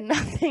whatever.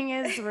 Nothing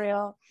is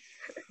real.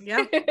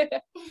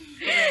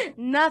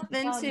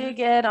 Nothing to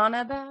get on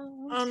about.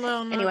 Oh,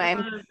 no, anyway.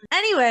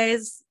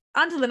 Anyways,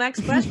 on to the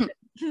next question.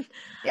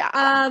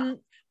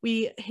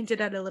 We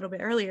hinted at it a little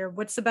bit earlier.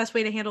 What's the best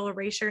way to handle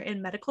erasure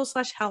in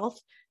medical/health,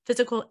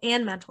 physical,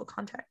 and mental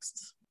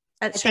contexts?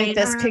 I think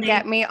this could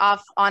get me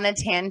off on a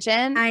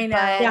tangent. I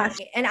know.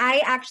 And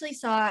I actually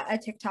saw a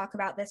TikTok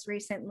about this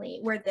recently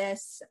where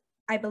this,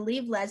 I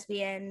believe,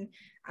 lesbian,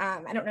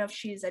 I don't know if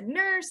she's a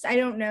nurse, I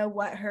don't know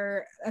what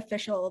her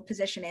official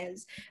position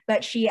is,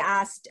 but she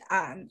asked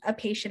a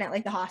patient at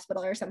like the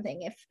hospital or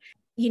something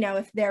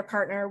if their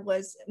partner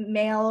was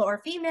male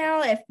or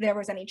female, if there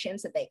was any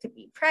chance that they could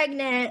be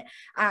pregnant.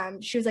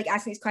 She was like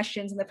asking these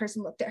questions, and the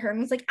person looked at her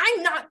and was like,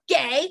 I'm not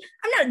gay,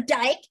 I'm not a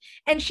dyke.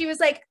 And she was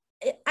like,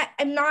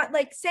 I'm not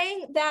like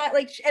saying that,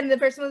 like, and the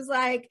person was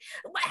like,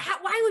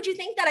 why would you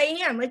think that I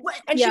am, like, what?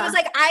 And she was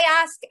like, I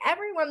ask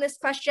everyone this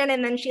question.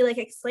 And then she like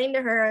explained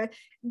to her,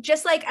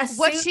 just like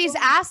what she's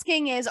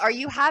asking is, are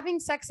you having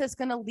sex that's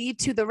going to lead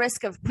to the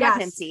risk of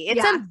pregnancy?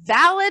 It's a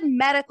valid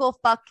medical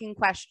fucking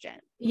question.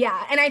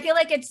 And I feel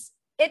like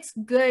it's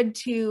good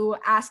to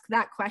ask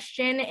that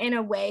question in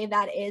a way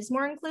that is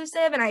more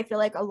inclusive. And I feel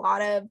like a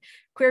lot of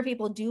queer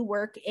people do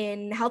work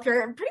in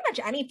healthcare, pretty much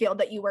any field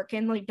that you work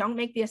in. Like, don't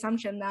make the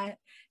assumption that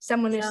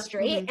someone is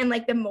straight. And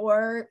like the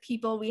more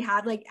people we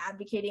have like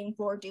advocating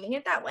for doing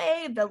it that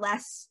way, the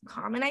less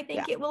common I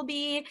think it will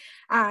be.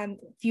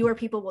 Fewer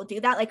people will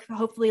do that. Like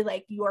hopefully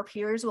like your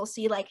peers will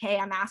see like, hey,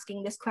 I'm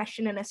asking this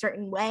question in a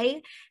certain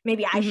way,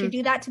 maybe I should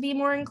do that to be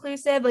more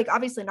inclusive. Like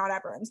obviously not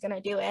everyone's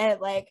gonna do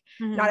it, like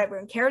not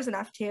everyone cares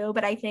enough to,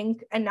 but I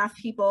think enough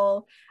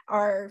people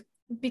are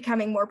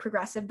becoming more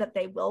progressive that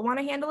they will want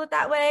to handle it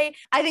that way.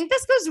 I think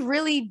this goes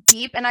really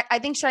deep. And I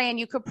think, Cheyenne,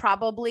 you could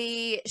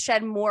probably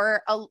shed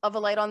more of a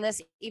light on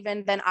this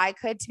even than I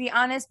could, to be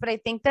honest. But I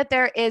think that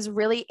there is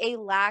really a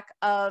lack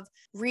of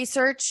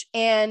research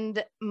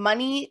and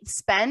money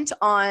spent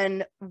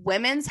on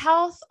women's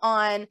health,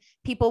 on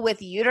people with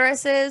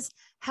uteruses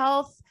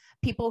health,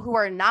 people who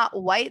are not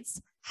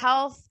whites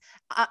health.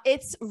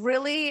 It's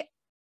really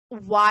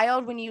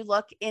wild when you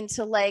look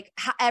into like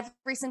how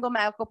every single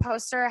medical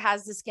poster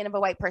has the skin of a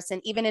white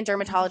person, even in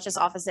dermatologist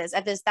offices.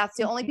 That's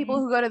the only people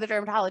who go to the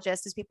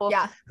dermatologist is people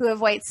who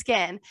have white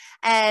skin.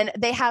 And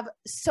they have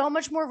so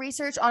much more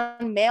research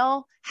on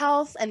male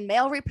health and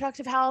male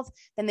reproductive health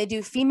than they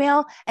do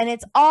female. And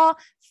it's all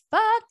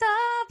fucked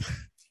up.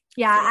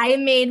 Yeah, I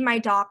made my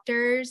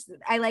doctors,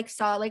 I like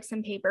saw like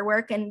some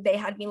paperwork and they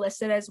had me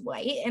listed as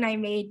white, and I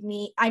made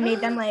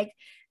them like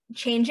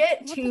change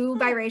it to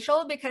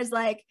biracial because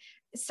like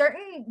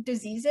certain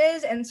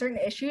diseases and certain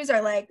issues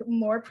are like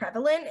more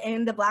prevalent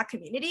in the Black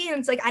community, and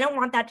it's like I don't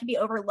want that to be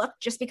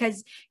overlooked just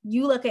because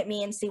you look at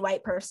me and see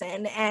white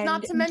person and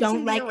not to mention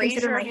don't like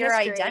consider my your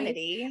history.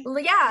 Identity.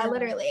 Yeah,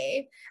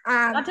 literally.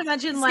 Not to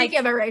mention like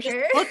of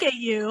erasure, look at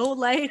you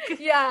like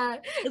yeah,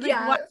 like,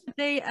 yeah. What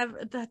they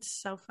ever, that's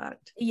so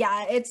fucked.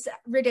 Yeah, it's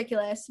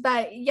ridiculous,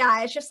 but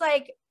yeah, it's just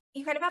like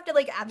you kind of have to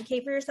like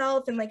advocate for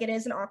yourself, and like it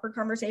is an awkward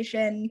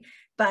conversation,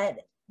 but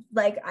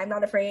like I'm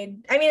not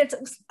afraid. I mean,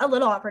 it's a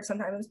little awkward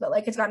sometimes, but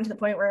like it's gotten to the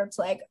point where it's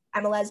like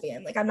I'm a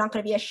lesbian. Like I'm not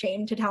going to be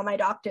ashamed to tell my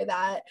doctor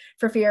that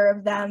for fear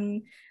of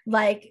them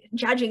like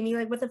judging me.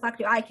 Like what the fuck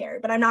do I care?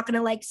 But I'm not going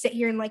to like sit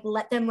here and like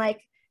let them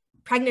like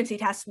pregnancy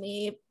test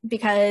me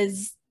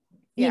because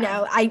you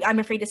know I'm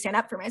afraid to stand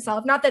up for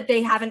myself. Not that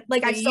they haven't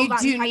like I've still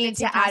gotten you do need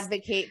to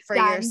advocate for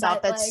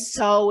yourself. That's like,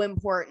 so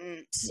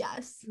important.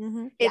 Yes.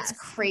 It's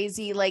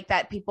crazy like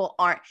that people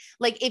aren't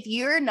like, if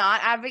you're not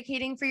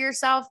advocating for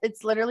yourself,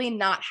 it's literally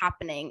not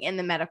happening in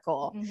the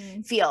medical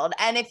field.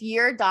 And if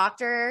your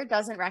doctor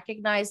doesn't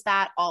recognize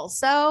that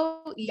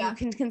also, you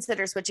can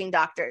consider switching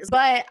doctors.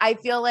 But I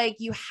feel like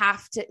you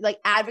have to like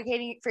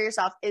advocating for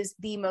yourself is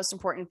the most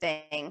important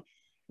thing.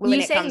 When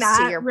you saying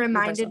that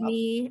reminded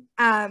me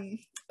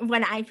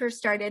when I first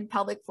started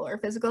pelvic floor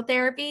physical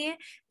therapy,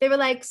 they were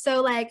like,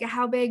 so like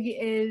how big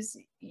is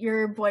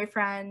your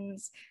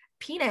boyfriend's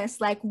penis?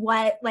 Like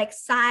what like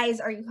size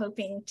are you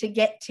hoping to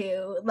get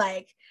to?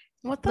 Like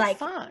what the like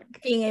fuck?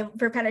 Being able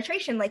for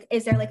penetration, like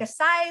is there like a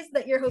size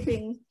that you're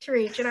hoping to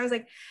reach? And I was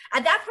like,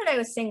 at that point I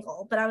was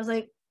single, but I was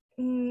like,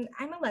 I'm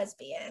a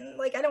lesbian,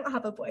 like I don't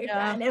have a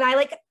boyfriend. And I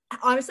like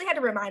honestly had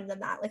to remind them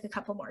that like a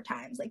couple more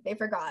times, like they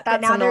forgot.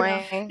 That's but now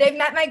annoying. they've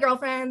met my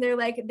girlfriend, they're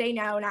like they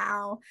know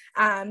now.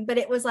 But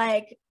it was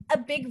like a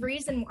big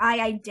reason why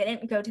I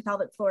didn't go to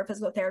pelvic floor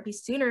physical therapy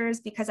sooner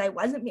is because I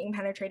wasn't being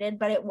penetrated,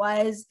 but it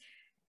was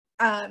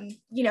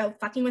you know,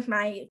 fucking with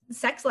my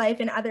sex life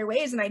in other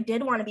ways, and I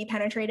did want to be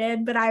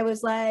penetrated, but I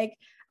was like,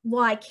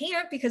 well, I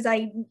can't because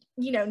I,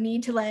 you know,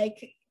 need to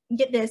like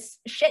get this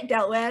shit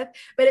dealt with.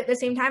 But at the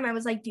same time I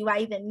was like, do I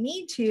even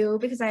need to,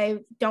 because I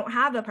don't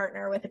have a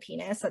partner with a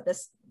penis at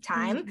this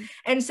time.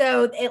 And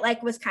so it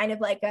like was kind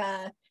of like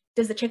a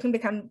does the chicken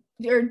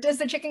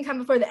come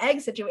before the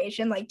egg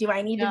situation? Like, do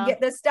I need to get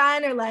this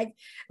done? Or like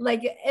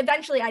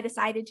eventually I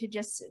decided to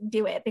just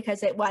do it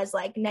because it was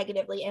like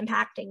negatively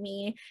impacting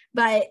me.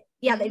 But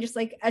yeah, they just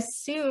like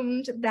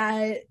assumed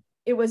that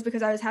it was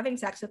because I was having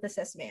sex with a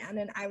cis man,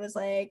 and I was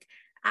like,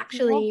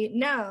 actually,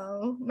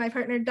 no, my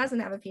partner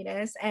doesn't have a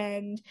penis.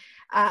 And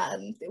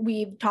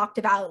we've talked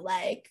about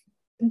like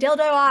dildo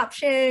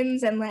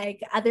options and like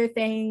other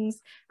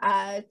things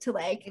to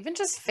like even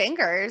just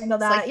fingers. That.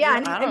 Like,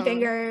 and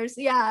fingers.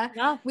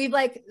 Yeah. We've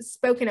like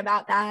spoken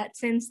about that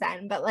since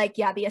then. But like,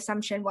 yeah, the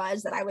assumption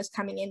was that I was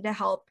coming in to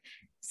help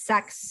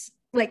sex,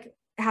 like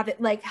have it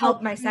like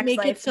help my sex make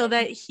life. It so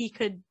that he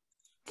could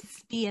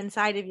be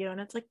inside of you, and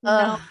it's like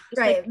no,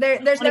 right,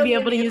 like, there's no be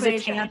able to use a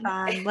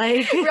tampon,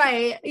 like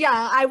right,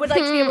 yeah, I would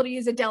like to be able to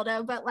use a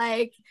dildo, but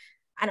like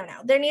I don't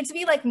know, there needs to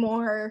be like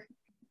more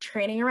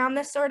training around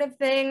this sort of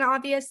thing,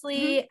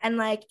 obviously. And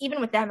like even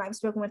with them, I've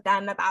spoken with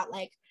them about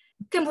like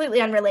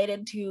completely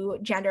unrelated to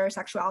gender or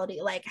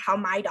sexuality, like how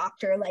my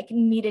doctor like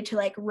needed to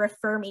like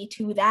refer me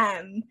to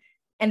them,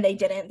 and they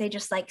didn't. They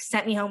just like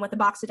sent me home with a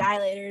box of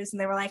dilators, and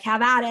they were like,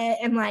 have at it.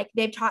 And like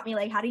they've taught me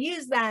like how to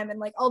use them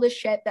and like all this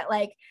shit that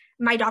like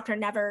my doctor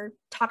never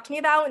talked to me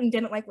about and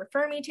didn't like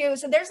refer me to.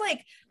 So there's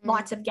like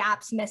lots of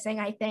gaps missing,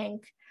 I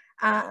think.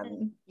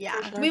 Do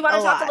we want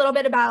to talk a little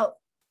bit about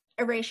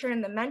erasure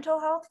in the mental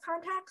health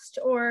context?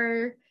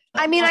 Or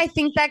I mean, I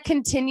think that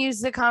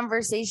continues the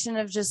conversation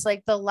of just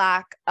like the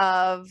lack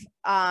of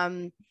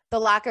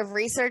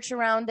research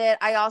around it.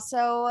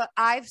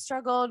 I've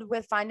struggled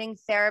with finding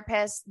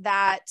therapists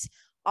that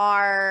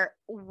are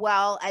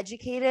well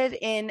educated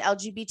in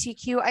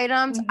LGBTQ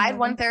items. I had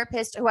one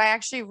therapist who I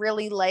actually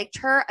really liked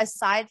her,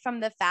 aside from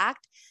the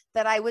fact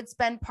that I would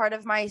spend part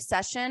of my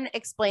session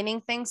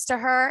explaining things to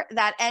her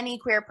that any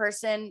queer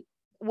person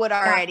would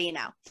already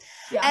know.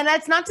 Yeah. And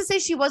that's not to say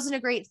she wasn't a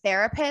great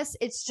therapist.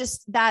 It's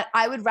just that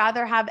I would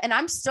rather have, and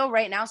I'm still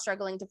right now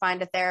struggling to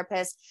find a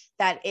therapist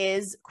that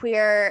is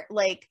queer,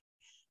 like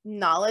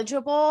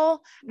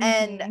knowledgeable.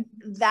 And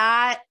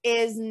that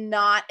is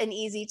not an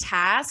easy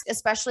task,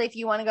 especially if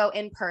you want to go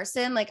in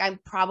person. Like I'm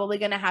probably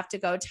going to have to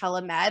go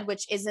telemed,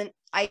 which isn't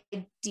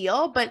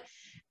ideal, but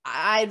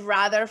I'd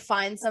rather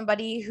find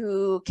somebody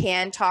who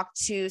can talk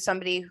to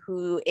somebody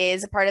who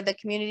is a part of the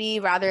community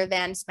rather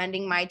than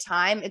spending my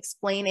time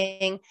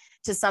explaining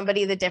to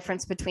somebody the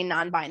difference between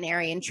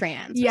non-binary and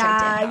trans.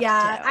 Yeah.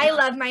 I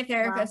love my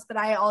therapist, but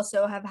I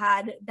also have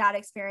had that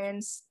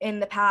experience in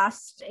the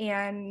past.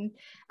 And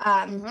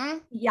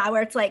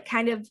where it's like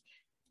kind of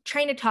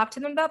trying to talk to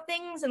them about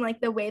things and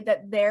like the way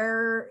that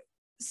they're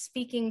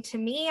speaking to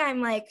me, I'm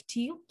like, do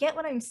you get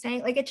what I'm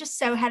saying? Like, it's just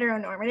so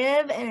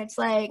heteronormative, and it's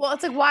like, well,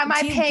 it's like, why am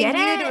I paying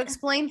you to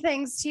explain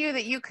things to you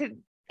that you could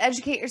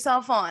educate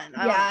yourself on?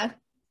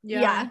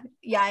 Yeah,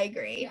 I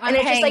agree. And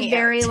it's just like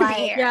very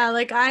like,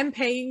 like I'm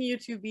paying you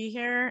to be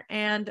here,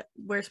 and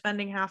we're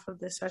spending half of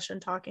this session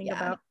talking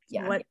about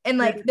what, and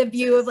like the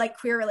view of like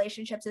queer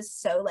relationships is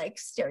so like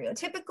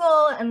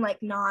stereotypical and like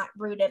not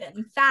rooted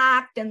in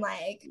fact, and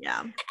like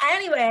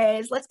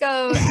anyways, let's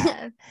go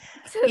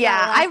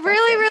I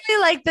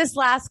really like this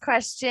last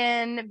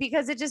question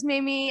because it just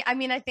made me, I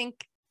mean, I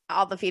think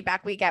all the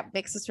feedback we get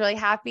makes us really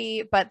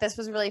happy, but this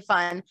was really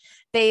fun.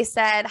 They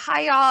said,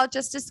 hi y'all,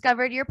 just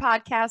discovered your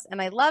podcast and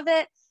I love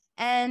it.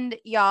 And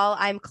y'all,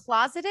 I'm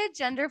closeted,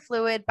 gender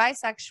fluid,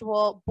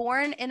 bisexual,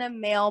 born in a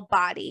male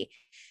body.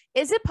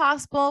 Is it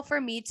possible for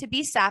me to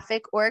be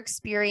sapphic or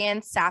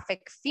experience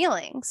sapphic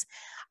feelings?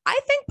 I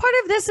think part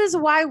of this is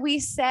why we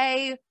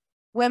say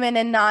women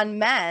and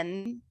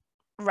non-men,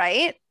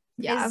 right?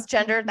 Is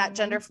gender, that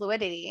gender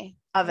fluidity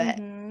of it.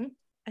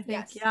 I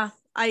think,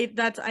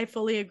 I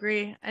fully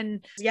agree.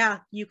 And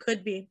you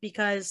could be,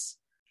 because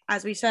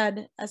as we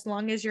said, as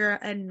long as you're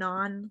a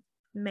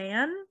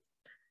non-man,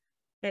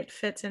 it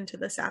fits into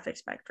the sapphic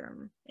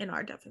spectrum in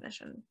our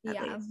definition.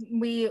 At least.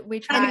 We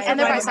try and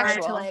they're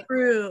bisexual to like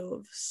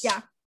proves.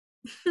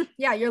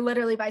 You're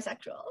literally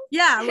bisexual.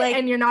 Like,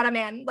 and you're not a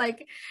man.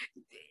 Like,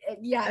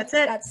 that's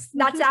it. That's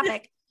not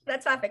sapphic.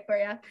 That's sapphic for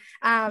you.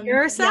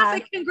 You're a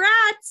sapphic.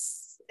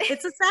 Congrats.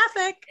 It's a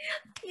sapphic.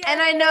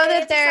 And I know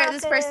that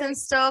this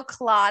person's still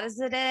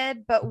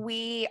closeted, but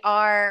we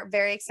are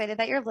very excited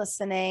that you're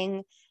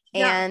listening.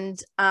 And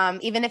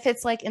even if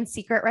it's like in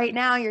secret right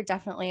now, you're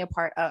definitely a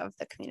part of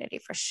the community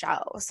for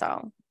show.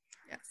 So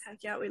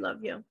heck yeah, we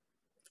love you.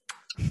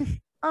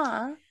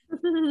 All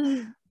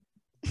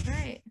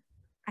right.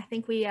 I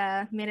think we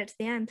made it to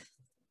the end.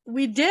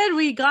 We did.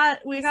 We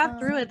got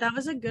through it. That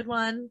was a good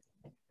one.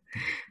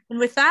 And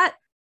with that,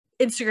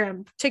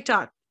 Instagram,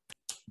 TikTok,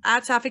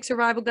 at Sapphic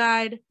Survival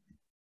Guide.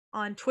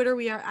 On Twitter,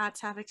 we are at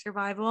Sapphic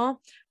Survival.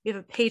 We have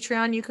a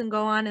Patreon you can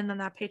go on, and then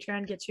that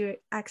Patreon gets you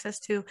access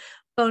to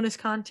bonus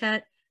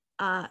content,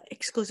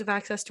 exclusive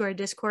access to our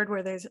Discord,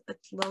 where there's a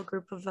little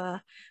group of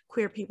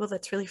queer people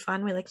that's really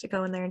fun. We like to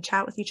go in there and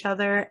chat with each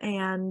other,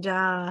 and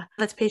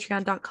that's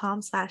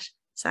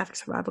patreon.com/Sapphic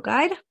Survival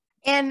Guide.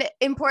 And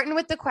important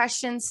with the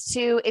questions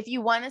too, if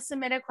you want to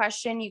submit a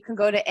question, you can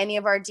go to any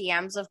of our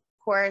DMs, of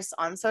course,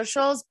 on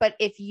socials. But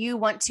if you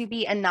want to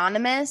be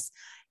anonymous,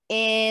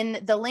 in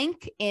the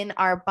link in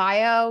our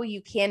bio,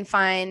 you can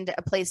find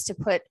a place to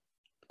put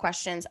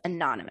questions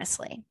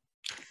anonymously.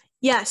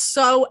 Yes.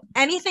 So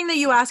anything that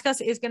you ask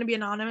us is going to be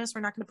anonymous. We're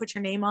not going to put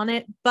your name on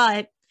it.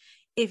 But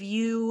if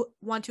you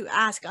want to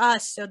ask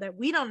us so that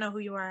we don't know who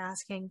you are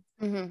asking,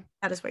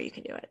 that is where you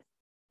can do it.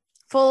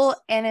 Full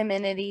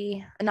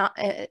anonymity, not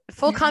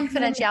full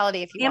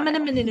confidentiality. If you want.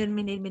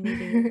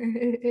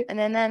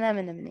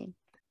 Anonymity.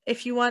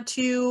 If you want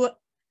to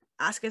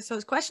ask us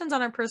those questions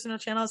on our personal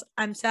channels,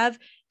 I'm Sev. You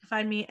can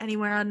find me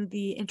anywhere on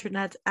the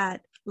internet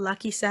at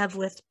Lucky Sev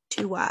with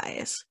 2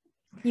 Y's.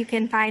 You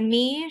can find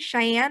me,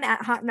 Cheyenne,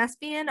 at Hot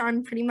Mesbian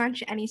on pretty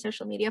much any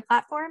social media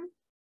platform.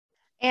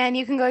 And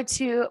you can go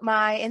to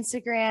my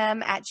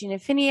Instagram at Gina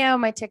Finio,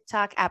 my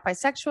TikTok at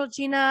Bisexual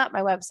Gina, my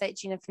website,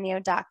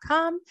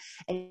 ginafinio.com.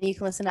 And you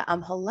can listen to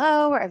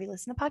Hello wherever you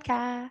listen to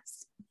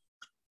podcasts.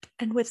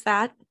 And with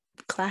that,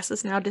 class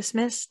is now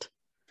dismissed.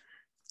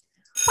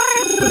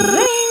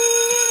 Bye.